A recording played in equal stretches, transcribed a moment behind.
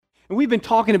And we've been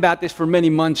talking about this for many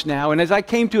months now, and as I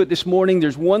came to it this morning,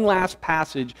 there's one last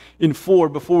passage in 4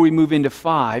 before we move into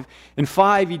 5. In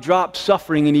 5, he drops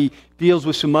suffering and he deals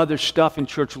with some other stuff in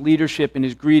church leadership in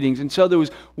his greetings. And so there was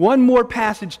one more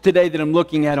passage today that I'm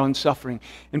looking at on suffering.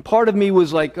 And part of me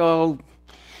was like, oh,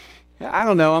 I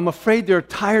don't know, I'm afraid they're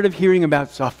tired of hearing about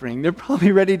suffering. They're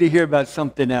probably ready to hear about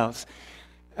something else.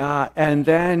 And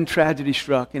then tragedy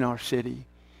struck in our city.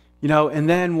 And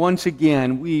then once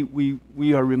again,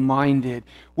 we are reminded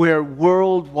where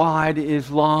worldwide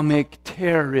Islamic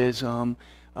terrorism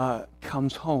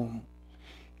comes home.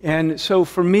 And so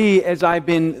for me, as I've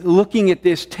been looking at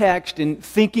this text and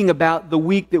thinking about the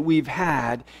week that we've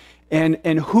had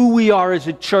and who we are as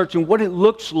a church and what it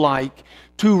looks like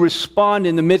to respond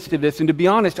in the midst of this, and to be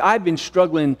honest, I've been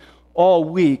struggling all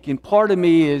week, and part of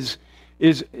me is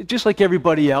just like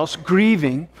everybody else,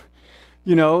 grieving,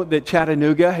 that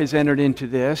Chattanooga has entered into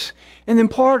this. And then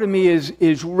part of me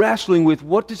is wrestling with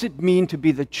what does it mean to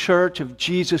be the church of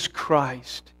Jesus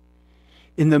Christ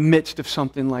in the midst of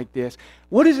something like this?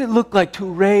 What does it look like to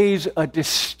raise a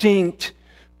distinct,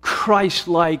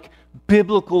 Christ-like,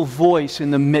 biblical voice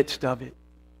in the midst of it?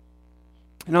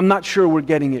 And I'm not sure we're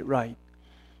getting it right.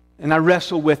 And I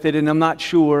wrestle with it, and I'm not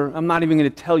sure. I'm not even going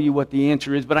to tell you what the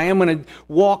answer is, but I am going to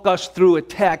walk us through a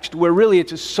text where really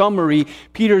it's a summary.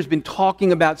 Peter has been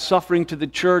talking about suffering to the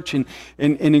church and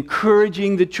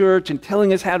encouraging the church and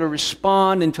telling us how to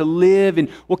respond and to live and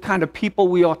what kind of people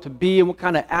we ought to be and what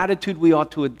kind of attitude we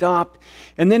ought to adopt.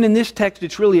 And then in this text,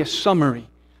 it's really a summary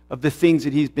of the things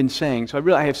that he's been saying.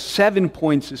 So I have 7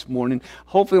 points this morning.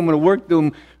 Hopefully I'm going to work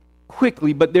them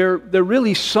quickly, but they're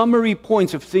really summary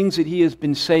points of things that he has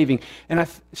been saying, and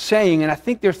I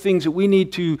think they're things that we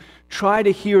need to try to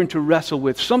hear and to wrestle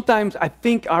with. Sometimes I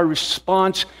think our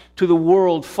response to the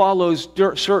world follows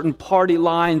certain party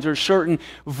lines or certain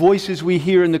voices we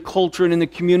hear in the culture and in the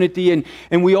community,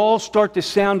 and we all start to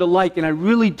sound alike, and I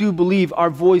really do believe our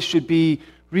voice should be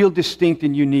real distinct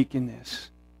and unique in this.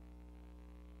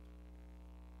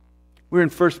 We're in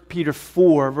 1 Peter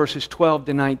 4, verses 12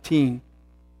 to 19.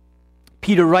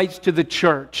 Peter writes to the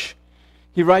church.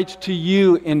 He writes to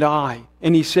you and I,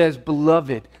 and he says,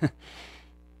 "Beloved,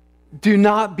 do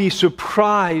not be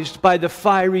surprised by the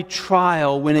fiery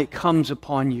trial when it comes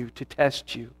upon you to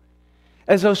test you,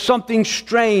 as though something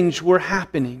strange were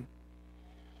happening.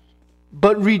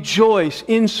 But rejoice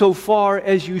insofar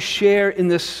as you share in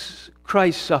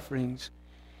Christ's sufferings,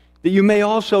 that you may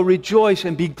also rejoice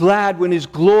and be glad when his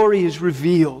glory is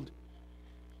revealed.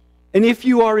 And if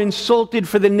you are insulted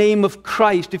for the name of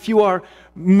Christ, if you are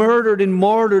murdered and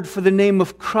martyred for the name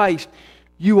of Christ,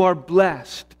 you are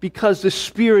blessed, because the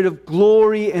Spirit of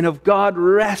glory and of God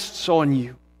rests on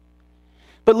you.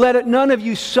 But let none of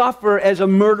you suffer as a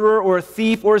murderer or a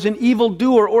thief or as an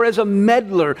evildoer or as a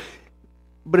meddler.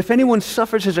 But if anyone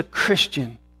suffers as a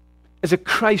Christian, as a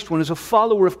Christ one, as a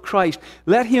follower of Christ,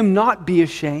 let him not be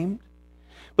ashamed,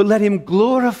 but let him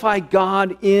glorify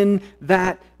God in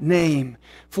that name.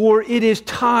 For it is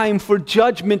time for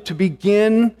judgment to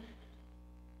begin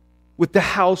with the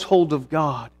household of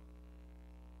God.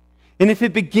 And if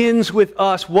it begins with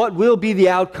us, what will be the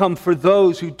outcome for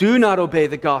those who do not obey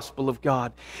the gospel of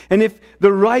God? And if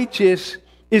the righteous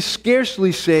is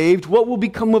scarcely saved, what will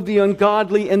become of the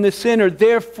ungodly and the sinner?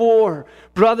 Therefore,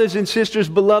 brothers and sisters,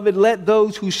 beloved, let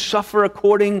those who suffer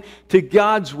according to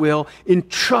God's will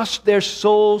entrust their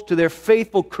souls to their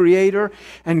faithful Creator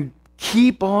and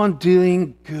keep on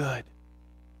doing good."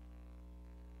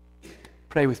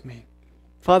 Pray with me.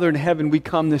 Father in heaven, we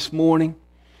come this morning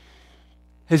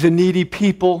as a needy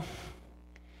people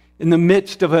in the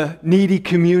midst of a needy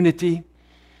community.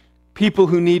 People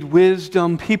who need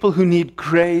wisdom, people who need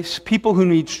grace, people who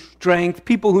need strength,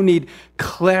 people who need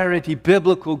clarity,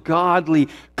 biblical, godly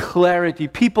clarity,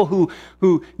 people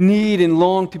who need and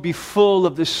long to be full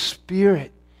of the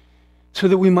Spirit so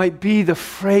that we might be the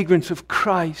fragrance of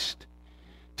Christ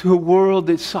to a world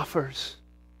that suffers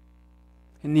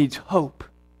and needs hope,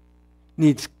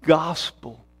 needs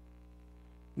gospel,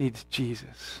 needs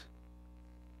Jesus.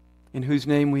 In whose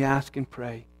name we ask and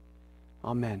pray.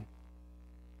 Amen.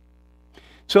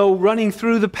 So running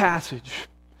through the passage,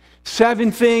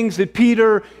 7 things that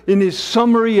Peter, in his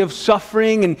summary of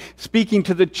suffering and speaking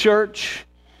to the church,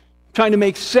 trying to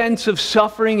make sense of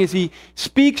suffering as he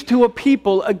speaks to a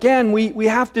people. Again, we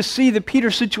have to see that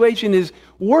Peter's situation is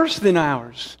worse than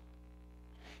ours.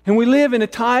 And we live in a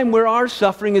time where our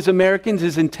suffering as Americans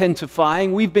is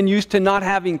intensifying. We've been used to not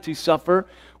having to suffer,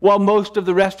 while most of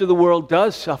the rest of the world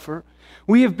does suffer.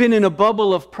 We have been in a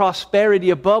bubble of prosperity,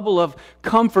 a bubble of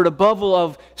comfort, a bubble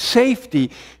of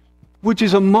safety, which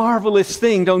is a marvelous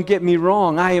thing, don't get me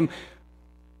wrong.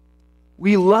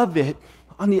 we love it.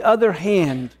 On the other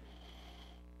hand,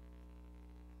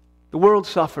 the world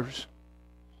suffers.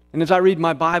 And as I read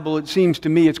my Bible, it seems to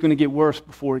me it's going to get worse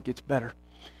before it gets better.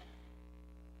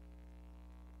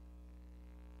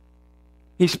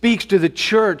 He speaks to the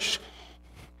church.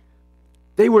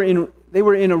 They were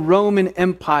in a Roman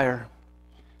Empire,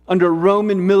 under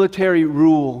Roman military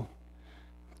rule,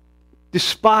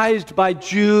 despised by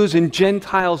Jews and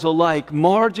Gentiles alike,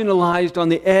 marginalized on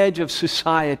the edge of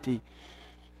society,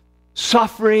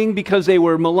 suffering because they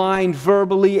were maligned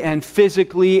verbally and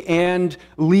physically and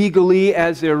legally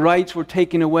as their rights were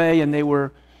taken away, and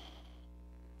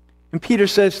Peter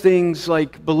says things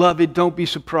like, "Beloved, don't be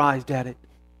surprised at it."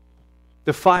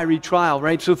 The fiery trial,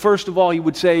 right? So first of all, he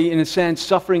would say, in a sense,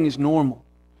 suffering is normal.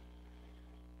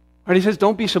 Right? He says,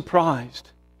 don't be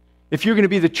surprised. If you're going to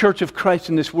be the church of Christ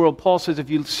in this world, Paul says, if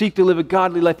you seek to live a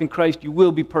godly life in Christ, you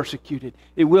will be persecuted.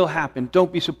 It will happen.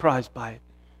 Don't be surprised by it.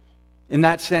 In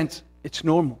that sense, it's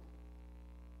normal.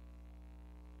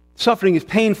 Suffering is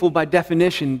painful by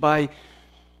definition. By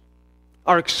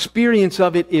our experience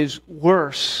of it is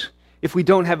worse if we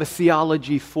don't have a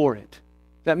theology for it.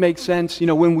 That makes sense? You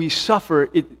know, when we suffer,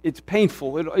 it's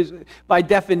painful by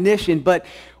definition. But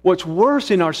what's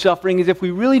worse in our suffering is if we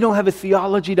really don't have a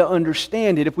theology to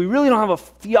understand it, if we really don't have a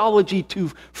theology to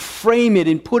frame it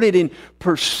and put it in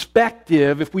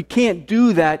perspective, if we can't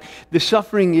do that, the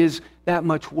suffering is that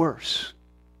much worse.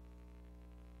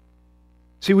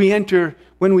 See,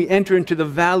 when we enter into the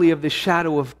valley of the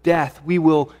shadow of death, we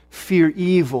will fear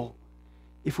evil.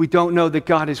 If we don't know that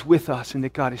God is with us and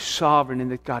that God is sovereign and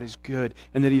that God is good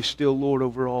and that He is still Lord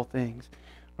over all things,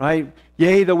 right?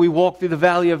 Yea, though we walk through the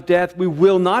valley of death, we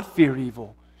will not fear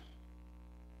evil.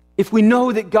 If we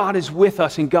know that God is with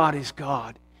us and God is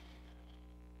God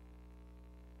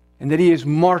and that He is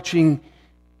marching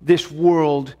this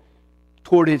world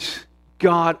toward its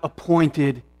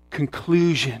God-appointed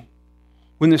conclusion,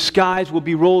 when the skies will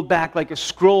be rolled back like a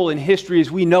scroll and history as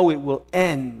we know it will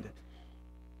end.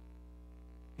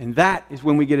 And that is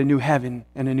when we get a new heaven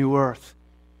and a new earth.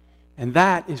 And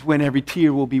that is when every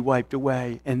tear will be wiped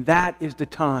away. And that is the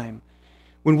time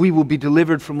when we will be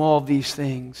delivered from all these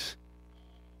things.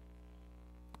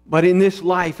 But in this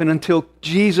life and until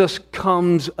Jesus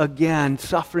comes again,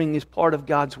 suffering is part of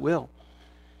God's will.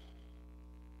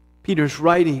 Peter's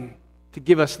writing to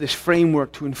give us this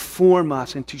framework to inform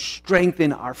us and to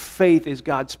strengthen our faith as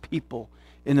God's people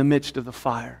in the midst of the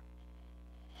fire.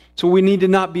 So we need to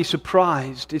not be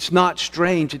surprised. It's not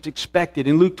strange, it's expected.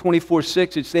 In Luke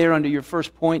 24:6, it's there under your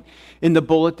first point in the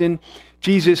bulletin.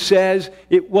 Jesus says,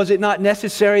 was it not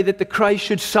necessary that the Christ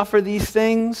should suffer these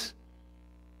things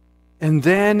and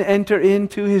then enter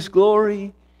into His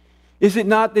glory? Is it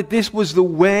not that this was the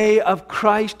way of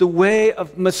Christ, the way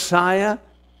of Messiah?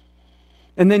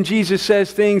 And then Jesus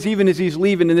says things, even as He's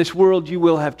leaving, in this world you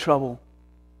will have trouble.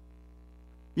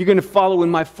 You're going to follow in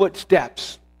my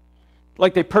footsteps.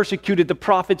 Like they persecuted the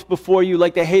prophets before you,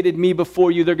 like they hated me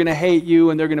before you, they're going to hate you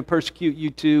and they're going to persecute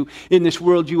you too. In this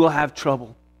world you will have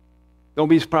trouble. Don't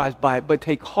be surprised by it, but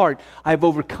take heart. I have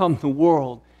overcome the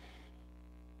world.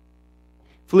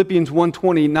 Philippians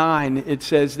 1:29, it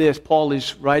says this. Paul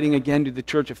is writing again to the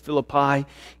church of Philippi.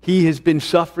 He has been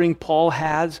suffering, Paul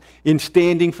has, in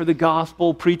standing for the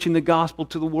gospel, preaching the gospel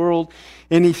to the world.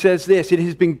 And he says this, it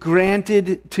has been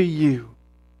granted to you,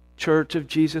 church of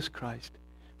Jesus Christ,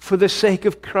 for the sake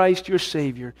of Christ your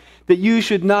Savior, that you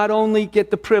should not only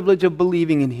get the privilege of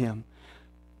believing in Him,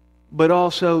 but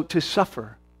also to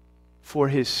suffer for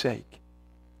His sake.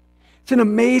 It's an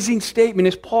amazing statement.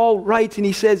 As Paul writes, and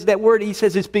he says that word, he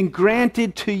says it's been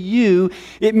granted to you.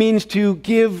 It means to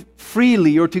give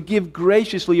freely or to give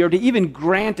graciously or to even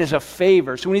grant as a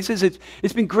favor. So when he says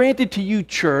it's been granted to you,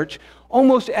 church,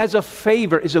 almost as a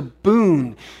favor, as a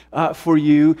boon for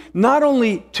you, not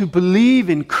only to believe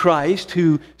in Christ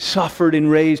who suffered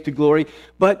and raised to glory,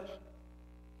 but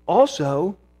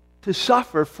also to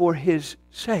suffer for His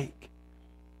sake.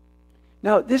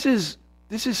 Now, this is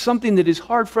something that is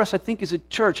hard for us, I think, as a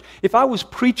church. If I was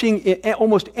preaching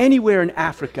almost anywhere in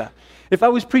Africa, if I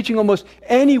was preaching almost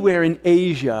anywhere in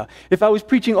Asia, if I was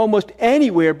preaching almost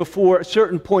anywhere before a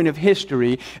certain point of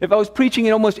history, if I was preaching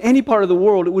in almost any part of the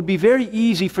world, it would be very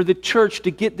easy for the church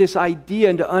to get this idea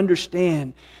and to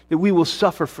understand that we will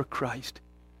suffer for Christ.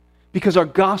 Because our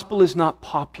gospel is not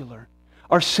popular.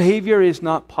 Our Savior is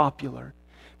not popular.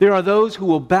 There are those who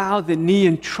will bow the knee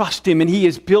and trust Him, and He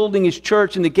is building His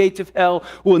church, and the gates of hell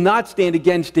will not stand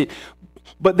against it.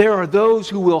 But there are those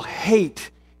who will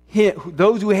hate Him.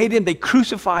 Those who hate Him, they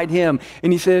crucified Him.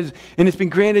 And He says, and it's been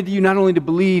granted to you not only to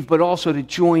believe, but also to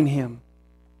join Him.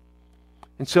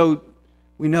 And so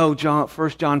We know 1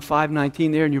 John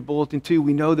 5:19 there in your bulletin too.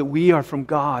 We know that we are from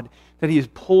God, that He has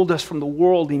pulled us from the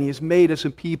world and He has made us a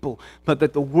people, but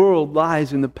that the world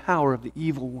lies in the power of the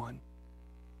evil one.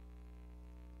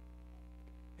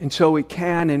 And so it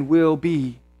can and will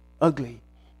be ugly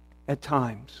at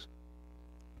times.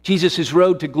 Jesus'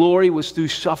 road to glory was through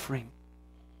suffering.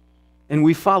 And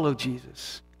we follow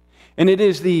Jesus. And it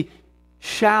is the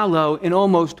shallow and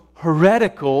almost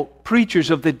heretical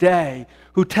preachers of the day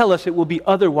who tell us it will be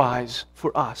otherwise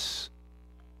for us,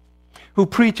 who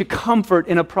preach a comfort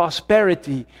and a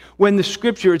prosperity when the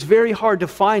Scripture, it's very hard to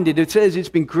find it. It says it's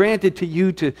been granted to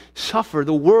you to suffer.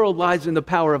 The world lies in the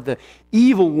power of the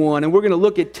evil one. And we're going to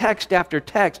look at text after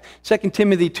text. 2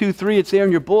 Timothy 2:3, it's there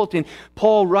in your bulletin.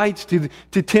 Paul writes to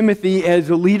Timothy as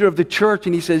a leader of the church,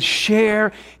 and he says,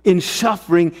 share in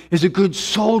suffering as a good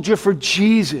soldier for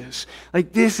Jesus.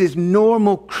 Like, this is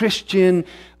normal Christian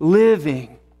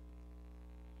living.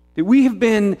 That we have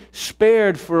been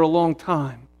spared for a long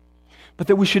time, but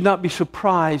that we should not be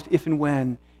surprised if and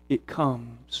when it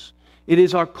comes. It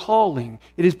is our calling.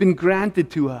 It has been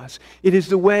granted to us. It is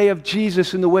the way of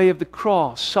Jesus and the way of the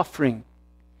cross, suffering,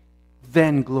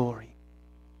 then glory.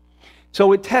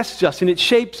 So it tests us and it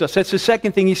shapes us. That's the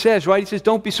second thing he says, right? He says,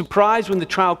 don't be surprised when the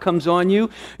trial comes on you.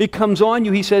 It comes on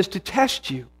you, he says, to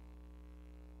test you.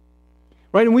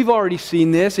 Right? And we've already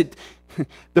seen this.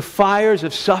 The fires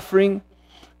of suffering,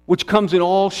 which comes in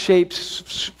all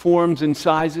shapes, forms, and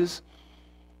sizes.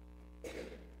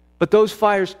 But those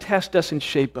fires test us and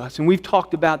shape us. And we've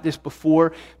talked about this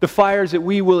before. The fires that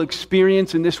we will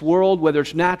experience in this world, whether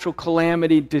it's natural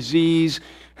calamity, disease,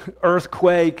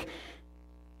 earthquake,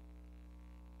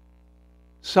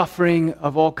 suffering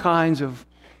of all kinds of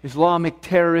Islamic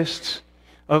terrorists,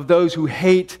 of those who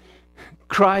hate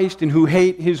Christ and who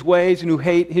hate His ways and who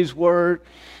hate His word.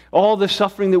 All the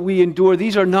suffering that we endure,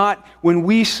 these are not, when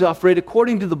we suffer it,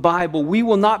 according to the Bible, we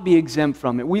will not be exempt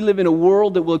from it. We live in a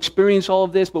world that will experience all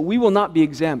of this, but we will not be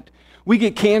exempt. We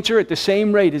get cancer at the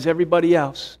same rate as everybody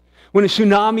else. When a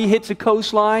tsunami hits a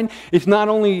coastline, it's not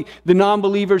only the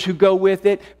non-believers who go with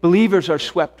it, believers are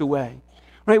swept away.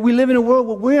 Right? We live in a world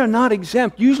where we are not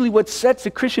exempt. Usually what sets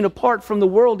a Christian apart from the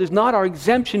world is not our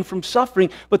exemption from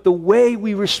suffering, but the way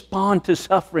we respond to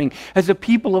suffering as a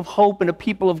people of hope and a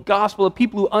people of gospel, a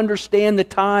people who understand the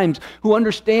times, who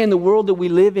understand the world that we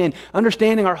live in,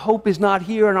 understanding our hope is not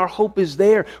here and our hope is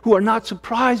there, who are not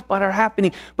surprised by our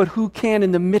happening, but who can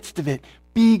in the midst of it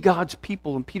be God's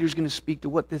people. And Peter's going to speak to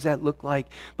what does that look like.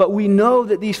 But we know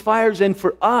that these fires, and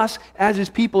for us as His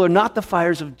people, are not the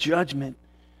fires of judgment,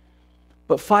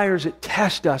 but fires that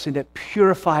test us and that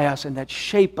purify us and that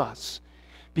shape us.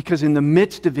 Because in the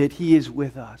midst of it, He is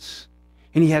with us.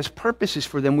 And He has purposes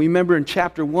for them. We remember in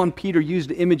chapter 1, Peter used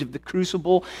the image of the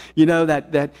crucible, you know,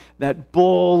 that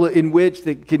bowl in which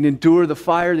that can endure the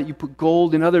fire that you put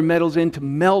gold and other metals in to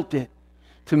melt it.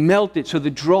 To melt it so the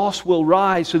dross will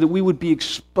rise, so that we would be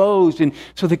exposed and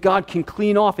so that God can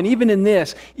clean off. And even in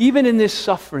this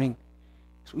suffering,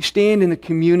 as we stand in the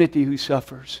community who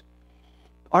suffers,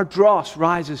 our dross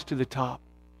rises to the top.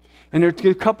 And there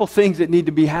are a couple things that need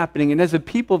to be happening. And as a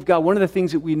people of God, one of the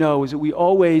things that we know is that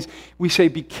we say,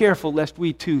 be careful lest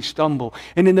we too stumble.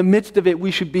 And in the midst of it,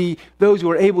 we should be those who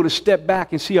are able to step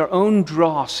back and see our own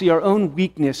dross, see our own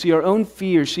weakness, see our own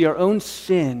fears, see our own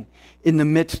sin in the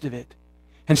midst of it.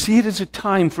 And see it as a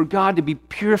time for God to be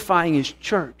purifying His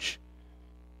church,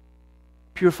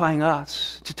 purifying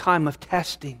us. It's a time of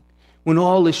testing, when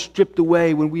all is stripped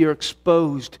away, when we are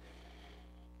exposed.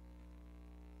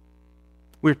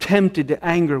 We're tempted to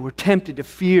anger, we're tempted to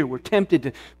fear, we're tempted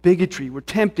to bigotry, we're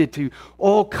tempted to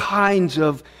all kinds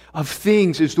of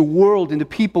things as the world and the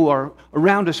people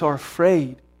around us are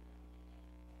afraid.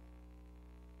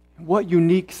 What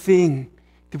unique thing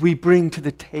do we bring to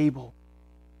the table?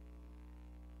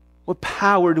 What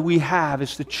power do we have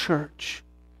as the church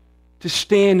to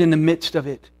stand in the midst of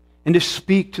it and to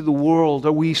speak to the world?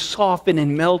 Are we softened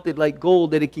and melted like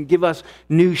gold that it can give us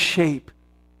new shape?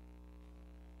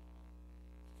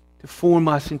 To form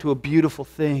us into a beautiful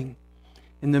thing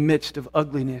in the midst of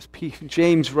ugliness.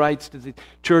 James writes to the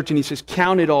church and he says,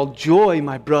 count it all joy,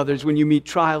 my brothers, when you meet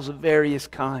trials of various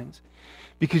kinds.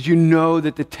 Because you know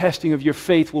that the testing of your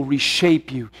faith will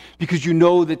reshape you. Because you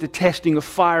know that the testing of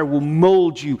fire will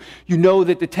mold you. You know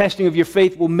that the testing of your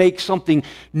faith will make something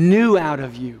new out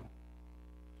of you.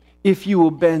 If you will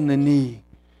bend the knee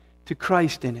to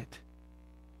Christ in it.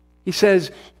 He says,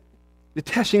 the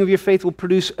testing of your faith will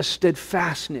produce a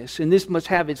steadfastness, and this must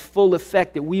have its full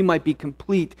effect that we might be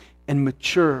complete and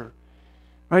mature.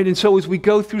 Right? And so as we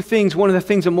go through things, one of the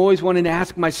things I'm always wanting to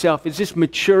ask myself, is this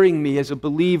maturing me as a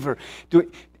believer?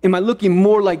 Am I looking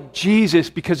more like Jesus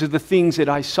because of the things that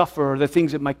I suffer or the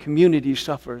things that my community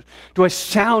suffers? Do I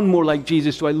sound more like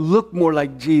Jesus? Do I look more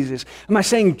like Jesus? Am I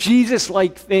saying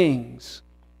Jesus-like things?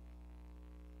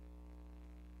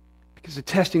 Because the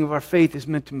testing of our faith is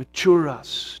meant to mature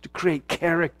us, to create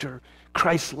character,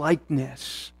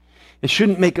 Christ-likeness. It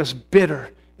shouldn't make us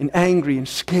bitter and angry and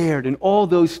scared and all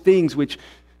those things which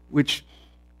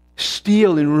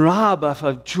steal and rob us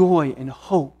of joy and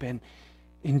hope and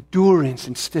endurance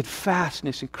and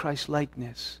steadfastness and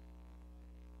Christ-likeness.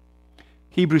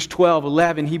 Hebrews 12,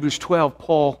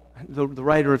 Paul, the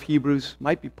writer of Hebrews,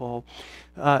 might be Paul,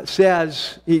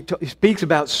 says, he speaks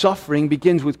about suffering,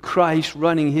 begins with Christ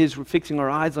fixing our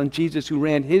eyes on Jesus who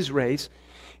ran his race.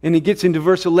 And he gets into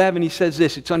verse 11, he says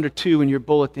this, it's under 2 in your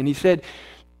bulletin. He said,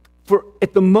 "For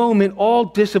at the moment all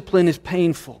discipline is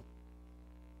painful.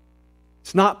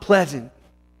 It's not pleasant.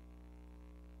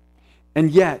 And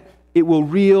yet it will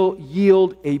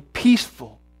yield a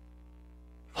peaceful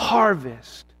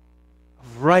harvest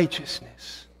of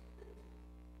righteousness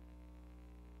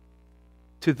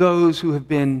to those who have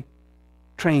been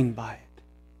trained by it."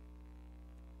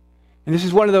 And this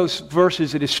is one of those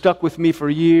verses that has stuck with me for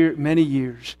many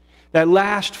years. That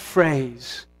last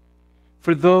phrase,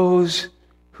 for those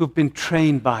who have been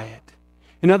trained by it.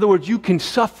 In other words, you can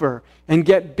suffer and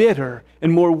get bitter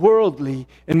and more worldly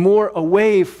and more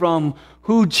away from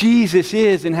who Jesus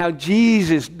is and how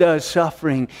Jesus does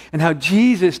suffering and how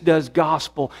Jesus does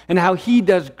gospel and how he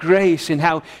does grace and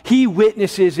how he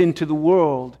witnesses into the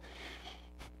world.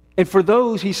 And for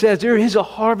those, he says, there is a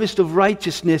harvest of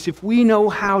righteousness if we know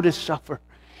how to suffer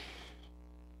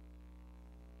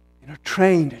and are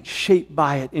trained and shaped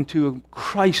by it into a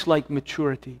Christ-like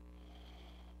maturity.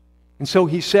 And so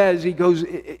he says, he goes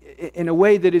in a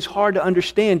way that is hard to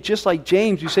understand, just like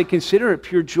James, who said, consider it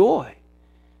pure joy.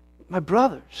 My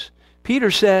brothers.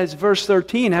 Peter says, verse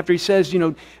 13, after he says,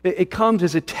 it comes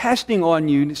as a testing on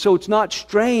you, so it's not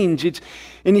strange.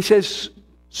 And he says,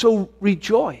 so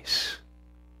rejoice,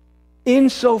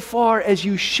 insofar as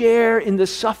you share in the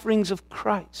sufferings of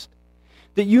Christ,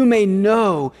 that you may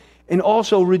know and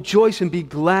also rejoice and be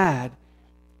glad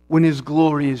when his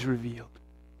glory is revealed.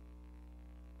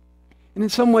 And in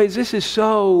some ways, this is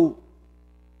so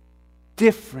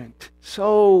different,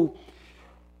 so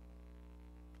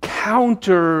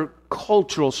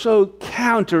counter-cultural, so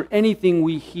counter anything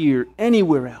we hear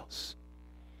anywhere else.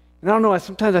 And I don't know,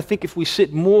 sometimes I think if we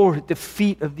sit more at the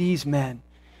feet of these men,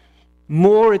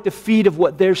 more at the feet of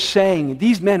what they're saying,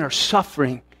 these men are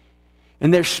suffering,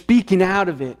 and they're speaking out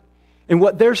of it. And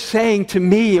what they're saying to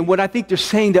me and what I think they're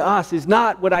saying to us is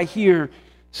not what I hear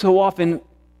so often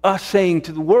us saying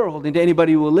to the world and to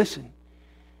anybody who will listen.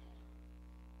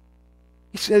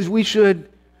 He says we should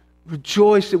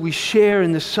rejoice that we share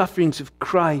in the sufferings of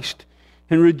Christ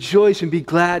and rejoice and be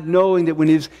glad knowing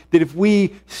that if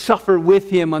we suffer with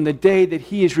him on the day that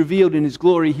he is revealed in his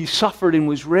glory, he suffered and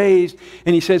was raised.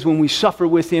 And he says when we suffer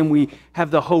with him, we have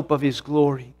the hope of his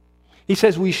glory. He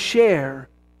says we share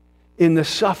in the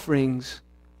sufferings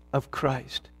of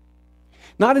Christ.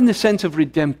 Not in the sense of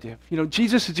redemptive.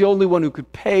 Jesus is the only one who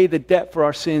could pay the debt for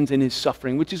our sins in his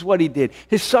suffering, which is what he did.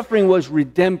 His suffering was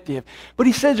redemptive. But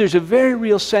he says there's a very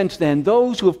real sense then,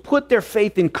 those who have put their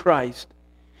faith in Christ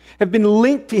have been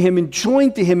linked to him and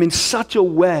joined to him in such a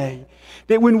way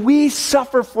that when we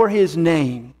suffer for his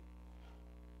name,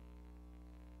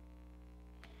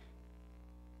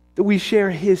 that we share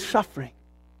his suffering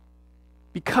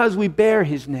because we bear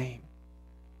his name.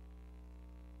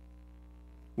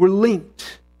 We're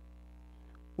linked.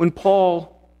 When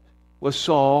Paul was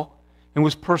Saul and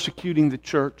was persecuting the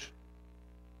church,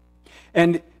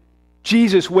 and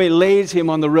Jesus waylays him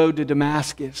on the road to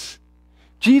Damascus,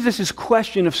 Jesus'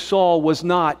 question of Saul was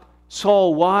not,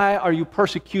 Saul, why are you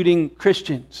persecuting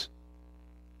Christians?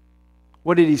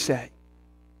 What did he say?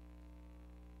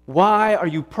 Why are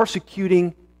you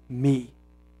persecuting me?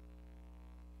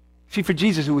 See, for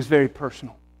Jesus it was very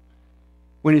personal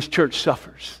when his church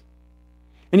suffers.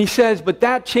 And he says, but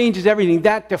that changes everything.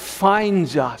 That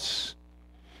defines us.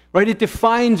 Right? It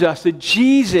defines us that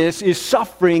Jesus is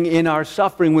suffering in our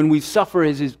suffering when we suffer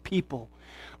as his people.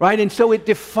 Right? And so it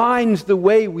defines the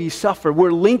way we suffer.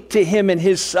 We're linked to him in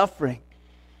his suffering.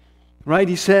 Right?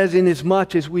 He says,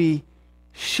 inasmuch as we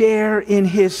share in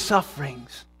his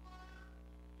sufferings,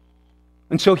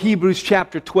 And so Hebrews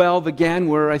chapter 12, again,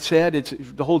 where I said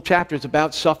the whole chapter is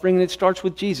about suffering, and it starts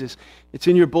with Jesus. It's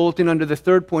in your bulletin under the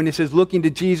third point. It says, looking to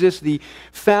Jesus, the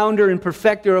founder and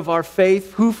perfecter of our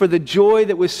faith, who for the joy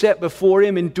that was set before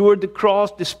him endured the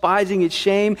cross, despising its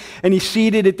shame, and he's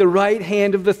seated at the right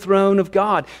hand of the throne of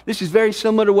God. This is very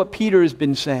similar to what Peter has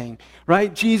been saying,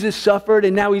 right? Jesus suffered,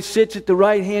 and now he sits at the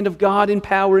right hand of God in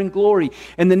power and glory.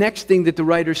 And the next thing that the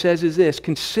writer says is this: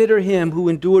 consider him who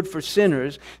endured for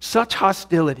sinners such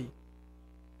hostility.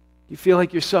 You feel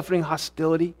like you're suffering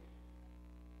hostility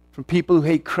from people who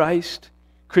hate Christ,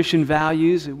 Christian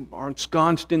values who are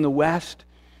ensconced in the West,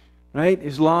 right?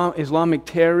 Islamic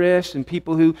terrorists and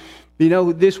people who,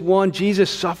 Jesus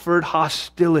suffered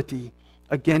hostility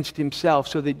against himself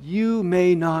so that you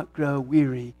may not grow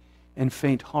weary and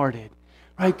faint-hearted,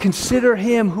 right? Consider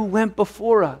him who went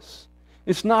before us.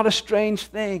 It's not a strange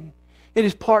thing. It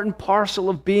is part and parcel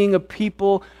of being a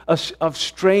people of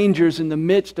strangers in the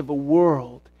midst of a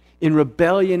world in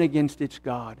rebellion against its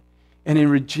God and in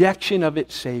rejection of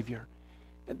its Savior.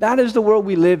 That is the world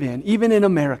we live in, even in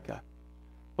America.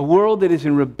 A world that is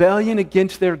in rebellion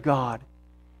against their God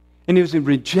and is in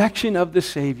rejection of the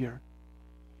Savior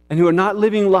and who are not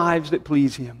living lives that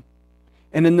please him.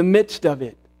 And in the midst of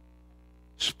it,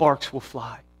 sparks will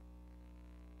fly.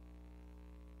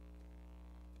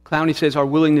 Clowney says our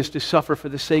willingness to suffer for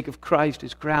the sake of Christ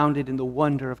is grounded in the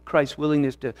wonder of Christ's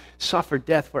willingness to suffer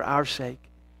death for our sake.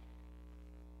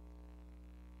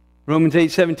 Romans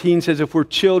 8:17 says if we're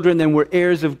children, then we're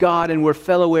heirs of God and we're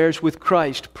fellow heirs with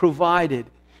Christ, provided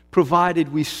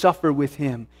we suffer with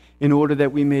him in order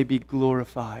that we may be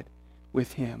glorified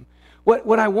with him.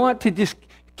 What I want to just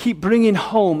keep bringing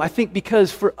home, I think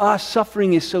because for us,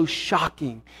 suffering is so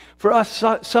shocking. For us,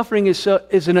 suffering is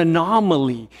an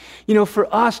anomaly.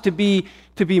 For us to be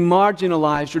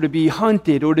marginalized or to be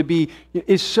hunted or to be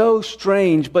is so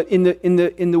strange. But in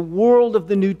the world of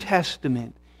the New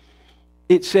Testament,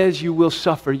 it says you will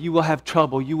suffer, you will have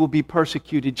trouble, you will be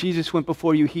persecuted. Jesus went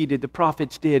before you, he did. The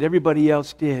prophets did. Everybody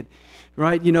else did.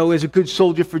 Right? As a good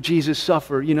soldier for Jesus,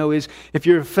 suffer. If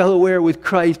you're a fellow heir with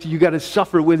Christ, you got to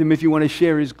suffer with him if you want to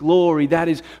share his glory. That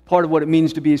is part of what it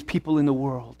means to be his people in the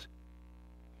world.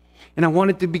 And I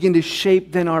wanted to begin to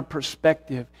shape then our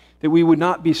perspective, that we would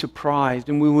not be surprised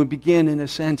and we would begin, in a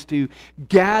sense, to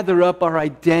gather up our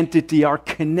identity, our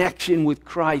connection with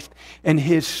Christ and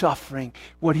his suffering,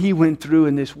 what he went through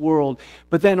in this world,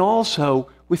 but then also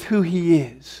with who he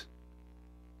is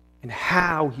and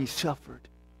how he suffered.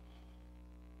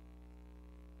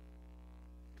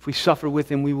 If we suffer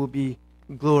with him, we will be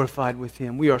glorified with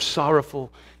him. We are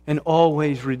sorrowful and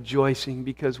always rejoicing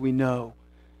because we know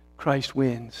Christ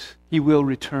wins. He will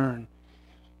return.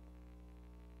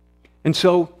 And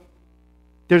so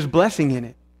there's blessing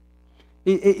in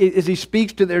it. As he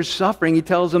speaks to their suffering, he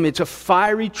tells them it's a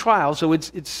fiery trial, so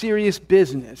it's serious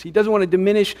business. He doesn't want to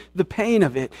diminish the pain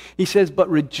of it. He says, but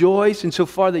rejoice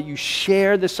insofar that you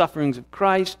share the sufferings of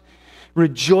Christ.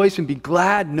 Rejoice and be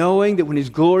glad, knowing that when his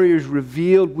glory is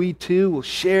revealed, we too will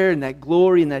share in that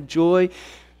glory and that joy.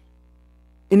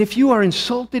 And if you are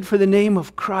insulted for the name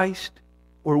of Christ,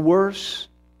 or worse,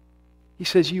 he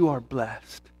says you are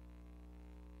blessed.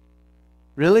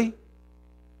 Really?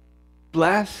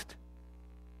 Blessed?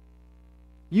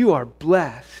 You are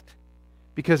blessed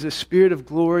because the Spirit of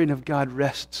glory and of God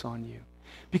rests on you.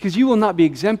 Because you will not be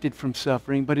exempted from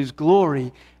suffering, but his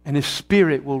glory and his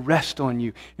Spirit will rest on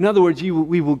you. In other words,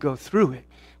 we will go through it.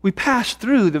 We pass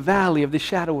through the valley of the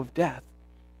shadow of death.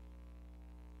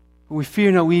 But we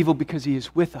fear no evil because he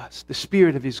is with us. The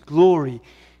Spirit of his glory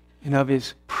and of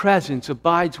his presence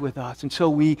abides with us. And so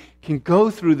we can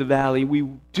go through the valley. We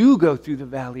do go through the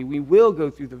valley. We will go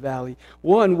through the valley.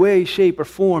 One way, shape, or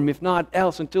form, if not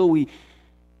else, until we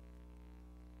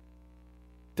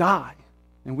die.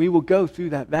 And we will go through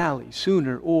that valley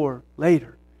sooner or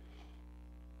later.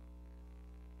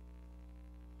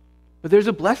 But there's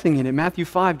a blessing in it. Matthew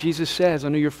 5, Jesus says,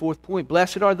 under your fourth point,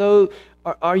 blessed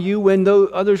are you when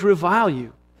others revile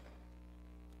you.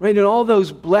 Right? And all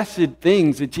those blessed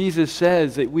things that Jesus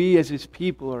says that we as his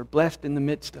people are blessed in the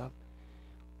midst of.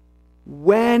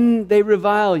 When they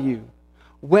revile you,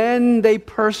 when they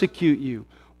persecute you,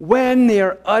 when they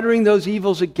are uttering those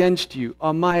evils against you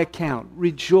on my account,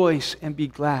 rejoice and be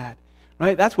glad.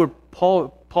 Right? That's where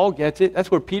Paul gets it.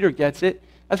 That's where Peter gets it.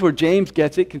 That's where James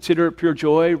gets it. Consider it pure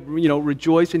joy.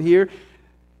 Rejoice in here.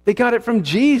 They got it from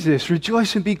Jesus.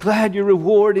 Rejoice and be glad. Your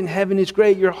reward in heaven is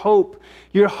great. Your hope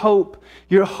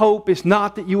is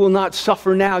not that you will not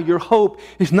suffer now. Your hope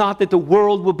is not that the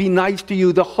world will be nice to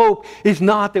you. The hope is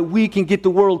not that we can get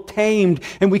the world tamed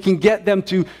and we can get them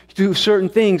to do certain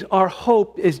things. Our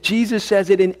hope, as Jesus says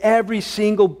it, and every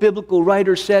single biblical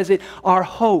writer says it, our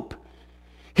hope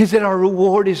is that our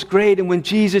reward is great, and when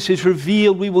Jesus is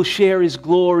revealed, we will share His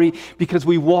glory because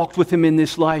we walked with Him in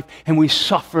this life and we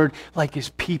suffered like His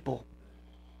people.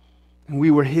 And we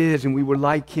were His and we were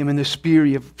like Him, and the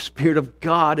Spirit of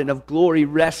God and of glory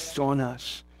rests on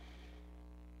us.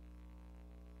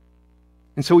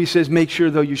 And so He says, make sure,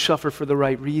 though, you suffer for the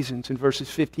right reasons. In verses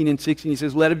 15 and 16, He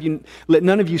says, let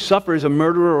none of you suffer as a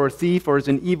murderer or a thief or as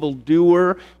an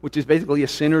evildoer, which is basically a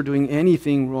sinner doing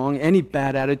anything wrong, any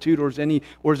bad attitude, or as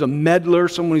a meddler,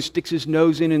 someone who sticks his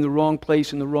nose in the wrong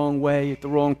place in the wrong way at the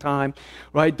wrong time.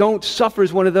 Right? Don't suffer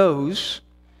as one of those.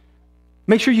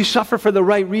 Make sure you suffer for the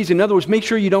right reason. In other words, make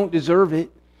sure you don't deserve it.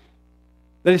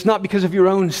 That it's not because of your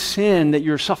own sin that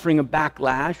you're suffering a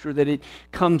backlash or that it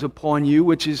comes upon you,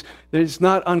 that it's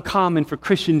not uncommon for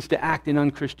Christians to act in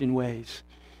unchristian ways.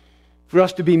 For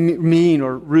us to be mean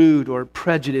or rude or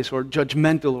prejudiced or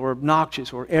judgmental or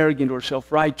obnoxious or arrogant or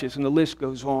self-righteous, and the list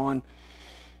goes on.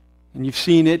 And you've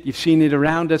seen it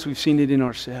around us, we've seen it in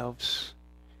ourselves.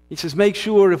 He says, make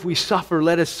sure if we suffer,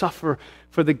 let us suffer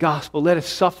for the gospel. Let us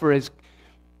suffer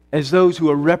as those who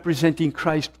are representing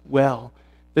Christ well,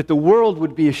 that the world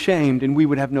would be ashamed and we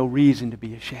would have no reason to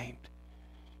be ashamed.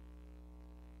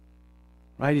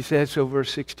 Right? He says, so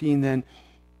verse 16 then,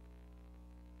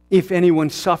 if anyone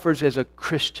suffers as a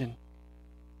Christian,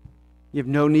 you have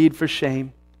no need for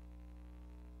shame,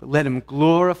 but let him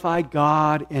glorify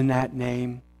God in that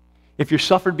name. If you're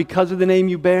suffered because of the name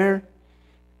you bear,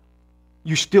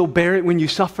 you still bear it when you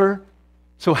suffer.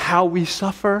 So how we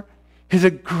suffer is a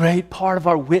great part of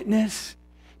our witness.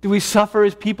 Do we suffer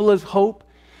as people of hope?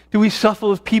 Do we suffer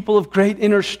as people of great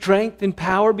inner strength and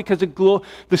power because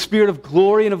the Spirit of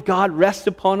glory and of God rests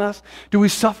upon us? Do we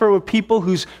suffer with people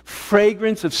whose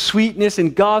fragrance of sweetness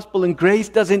and gospel and grace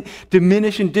doesn't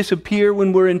diminish and disappear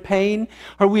when we're in pain?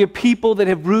 Are we a people that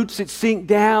have roots that sink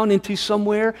down into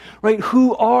somewhere? Right?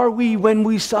 Who are we when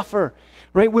we suffer?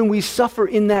 Right? When we suffer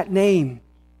in that name,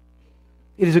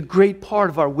 it is a great part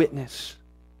of our witness.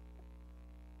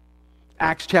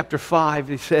 Acts chapter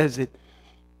 5, it says that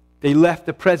they left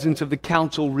the presence of the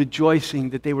council rejoicing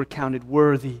that they were counted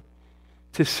worthy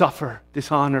to suffer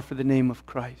dishonor for the name of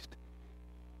Christ.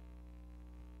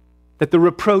 That the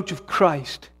reproach of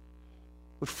Christ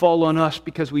would fall on us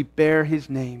because we bear His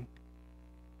name.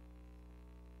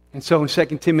 And so in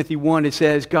 2 Timothy 1 it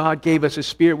says, God gave us a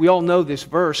spirit. We all know this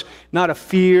verse, not of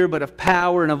fear, but of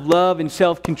power and of love and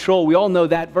self-control. We all know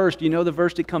that verse. Do you know the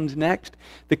verse that comes next?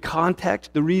 The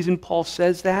context, the reason Paul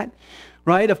says that?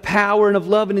 Right? Of power and of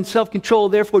love and in self-control.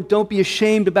 Therefore, don't be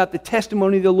ashamed about the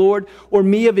testimony of the Lord or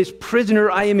me of His prisoner.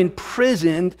 I am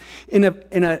imprisoned in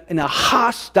a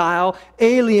hostile,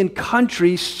 alien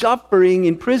country, suffering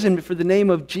imprisonment for the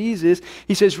name of Jesus.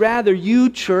 He says, rather, you,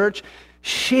 church,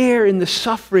 share in the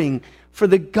suffering for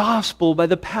the gospel by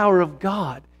the power of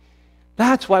God.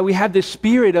 That's why we have this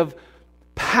spirit of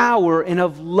power and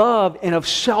of love and of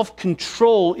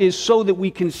self-control, is so that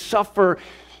we can suffer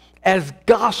as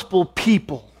gospel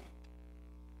people.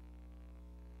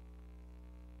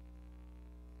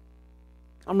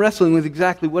 I'm wrestling with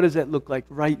exactly what does that look like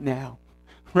right now.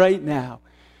 Right now.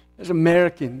 As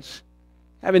Americans,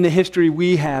 having the history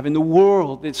we have in the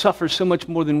world that suffers so much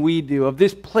more than we do, of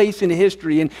this place in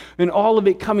history and all of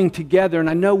it coming together. And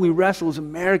I know we wrestle as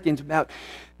Americans about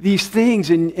these things,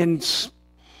 and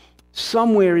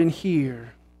somewhere in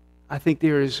here, I think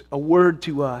there is a word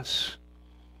to us.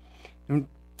 And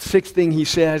sixth thing he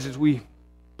says as we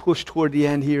push toward the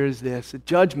end here is this. The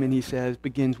judgment, he says,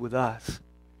 begins with us.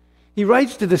 He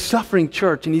writes to the suffering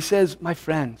church and he says, my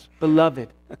friends, beloved,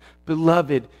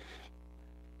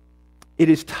 it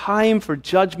is time for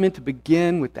judgment to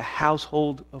begin with the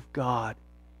household of God.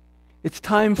 It's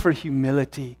time for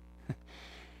humility.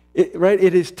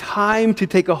 It is time to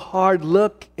take a hard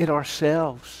look at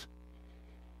ourselves.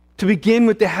 To begin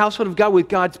with the household of God, with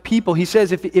God's people. He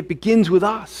says it begins with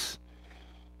us.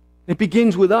 It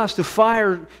begins with us. The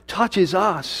fire touches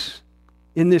us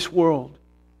in this world.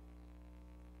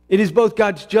 It is both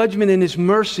God's judgment and His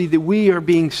mercy that we are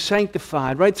being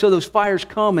sanctified, right? So those fires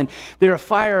come, and they're a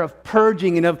fire of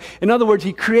purging and of, in other words,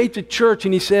 He creates a church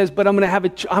and He says, but I'm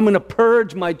going to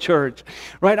purge my church,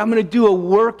 right? I'm going to do a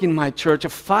work in my church, a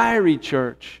fiery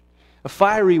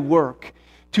work,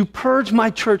 to purge my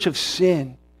church of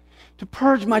sin, to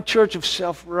purge my church of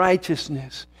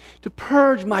self-righteousness, to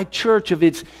purge my church of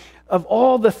its of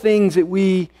all the things that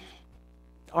we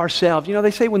ourselves, you know,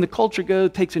 they say when the culture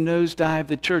takes a nosedive,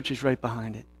 the church is right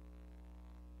behind it.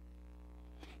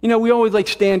 You know, we always like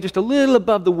stand just a little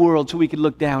above the world so we can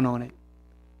look down on it.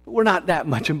 But we're not that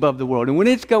much above the world. And when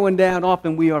it's going down,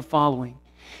 often we are following.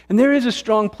 And there is a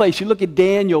strong place. You look at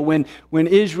Daniel when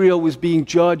Israel was being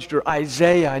judged, or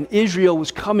Isaiah, and Israel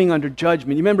was coming under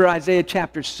judgment. You remember Isaiah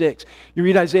chapter 6. You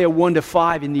read Isaiah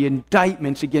 1-5 in the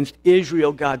indictments against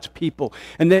Israel, God's people.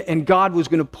 And God was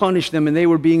going to punish them, and they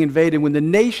were being invaded. When the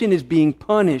nation is being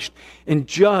punished and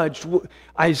judged,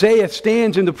 Isaiah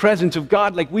stands in the presence of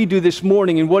God like we do this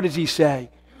morning, and what does he say?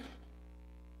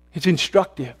 It's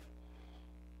instructive.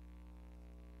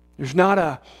 There's not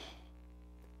a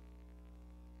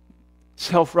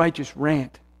self-righteous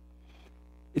rant.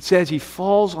 It says he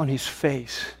falls on his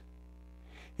face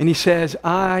and he says,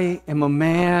 I am a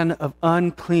man of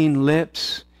unclean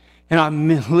lips, and I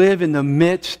live in the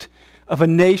midst of a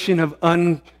nation of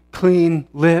unclean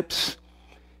lips.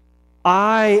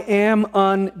 I am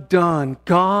undone.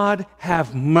 God,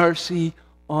 have mercy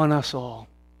on us all.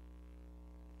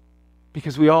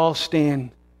 Because we all stand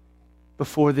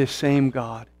before this same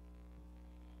God.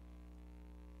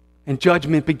 And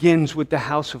judgment begins with the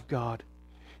house of God.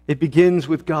 It begins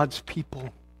with God's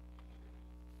people.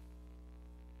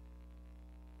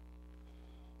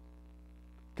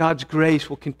 God's grace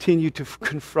will continue to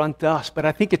confront us, but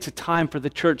I think it's a time for the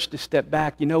church to step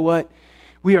back. You know what?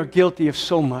 We are guilty of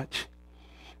so much.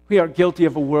 We are guilty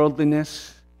of a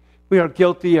worldliness. We are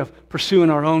guilty of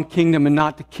pursuing our own kingdom and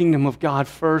not the kingdom of God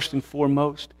first and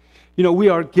foremost. You know, we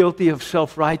are guilty of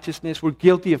self-righteousness. We're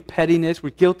guilty of pettiness.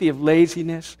 We're guilty of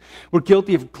laziness. We're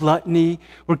guilty of gluttony.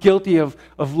 We're guilty of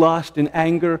lust and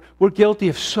anger. We're guilty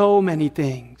of so many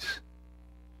things.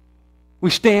 We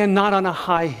stand not on a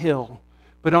high hill,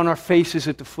 but on our faces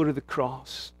at the foot of the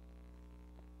cross.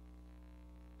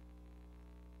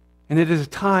 And it is a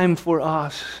time for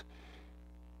us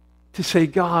to say,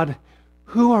 God,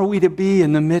 who are we to be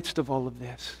in the midst of all of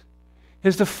this?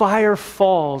 As the fire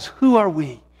falls, who are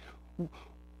we?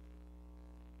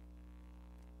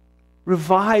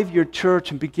 Revive your church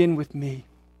and begin with me.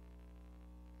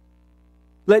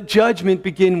 Let judgment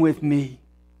begin with me.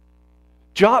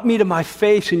 Drop me to my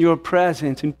face in your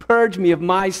presence and purge me of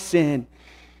my sin.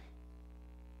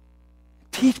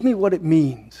 Teach me what it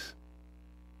means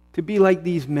to be like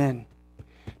these men,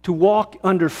 to walk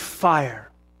under fire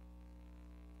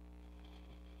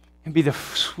and be the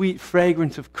sweet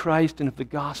fragrance of Christ and of the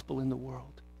gospel in the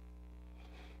world.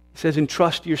 It says,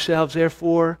 entrust yourselves,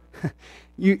 therefore,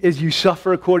 as you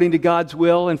suffer according to God's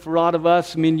will. And for a lot of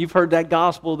us, I mean, you've heard that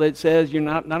gospel that says you're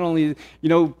not only,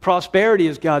 prosperity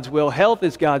is God's will, health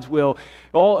is God's will,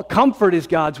 all comfort is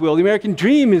God's will, the American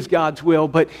dream is God's will,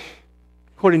 but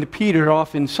according to Peter,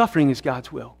 often suffering is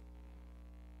God's will.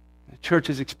 The church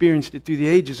has experienced it through the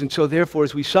ages, and so therefore,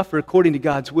 as we suffer according to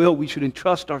God's will, we should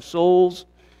entrust our souls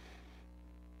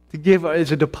to give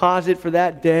as a deposit for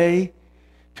that day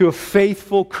to a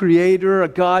faithful Creator, a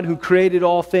God who created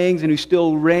all things and who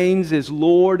still reigns as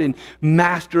Lord and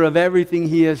Master of everything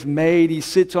He has made. He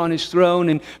sits on His throne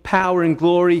in power and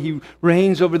glory. He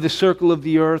reigns over the circle of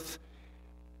the earth.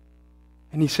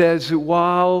 And He says that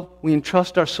while we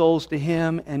entrust our souls to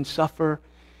Him and suffer,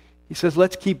 He says,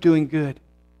 let's keep doing good.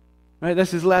 Right?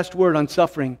 That's His last word on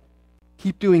suffering.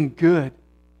 Keep doing good.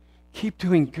 Keep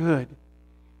doing good.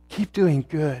 Keep doing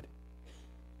good.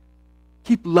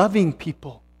 Keep loving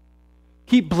people.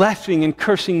 Keep blessing and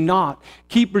cursing not.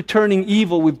 Keep returning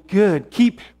evil with good.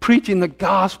 Keep preaching the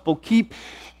gospel. Keep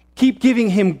giving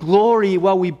Him glory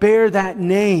while we bear that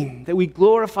name, that we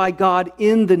glorify God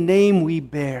in the name we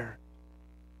bear.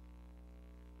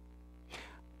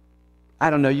 I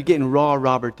don't know, you're getting raw,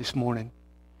 Robert, this morning.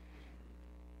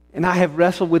 And I have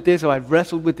wrestled with this, or I've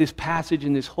wrestled with this passage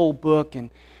in this whole book,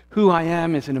 and who I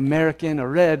am as an American, a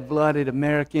red-blooded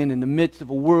American in the midst of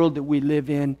a world that we live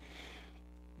in.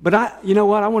 But you know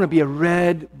what? I want to be a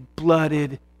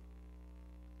red-blooded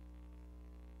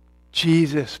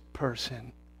Jesus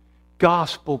person,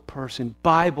 gospel person,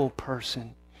 Bible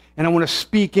person. And I want to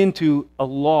speak into a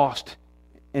lost,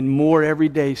 and more every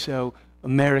day so,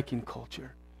 American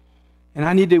culture.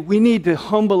 And we need to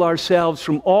humble ourselves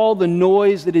from all the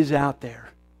noise that is out there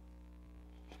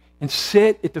and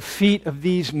sit at the feet of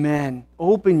these men.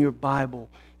 Open your Bible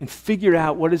and figure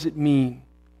out what does it mean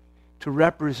to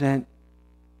represent,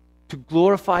 to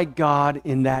glorify God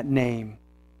in that name,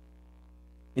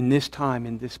 in this time,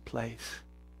 in this place.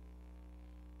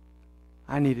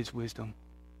 I need His wisdom.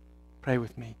 Pray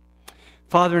with me.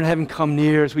 Father in heaven, come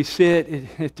near as we sit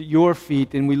at your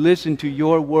feet and we listen to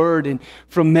your word and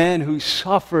from men who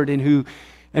suffered and who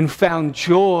and found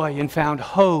joy and found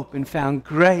hope and found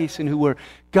grace, and who were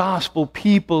gospel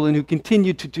people and who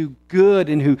continued to do good,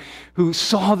 and who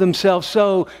saw themselves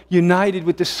so united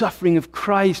with the suffering of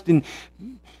Christ and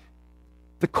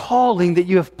the calling that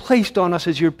you have placed on us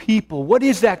as your people. What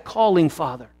is that calling,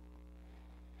 Father?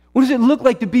 What does it look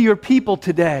like to be your people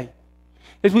today?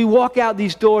 As we walk out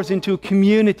these doors into a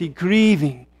community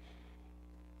grieving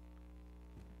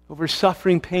over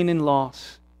suffering, pain, and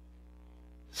loss.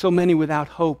 So many without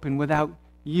hope and without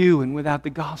you and without the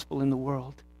gospel in the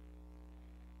world.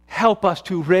 Help us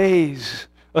to raise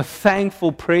a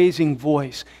thankful, praising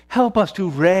voice. Help us to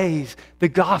raise the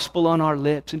gospel on our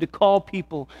lips and to call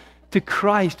people to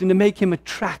Christ and to make Him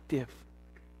attractive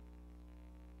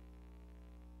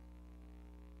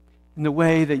in the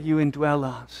way that you indwell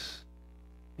us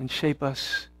and shape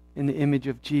us in the image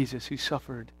of Jesus, who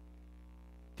suffered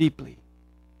deeply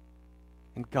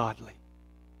and godly.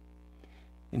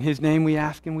 In His name we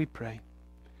ask and we pray.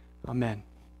 Amen.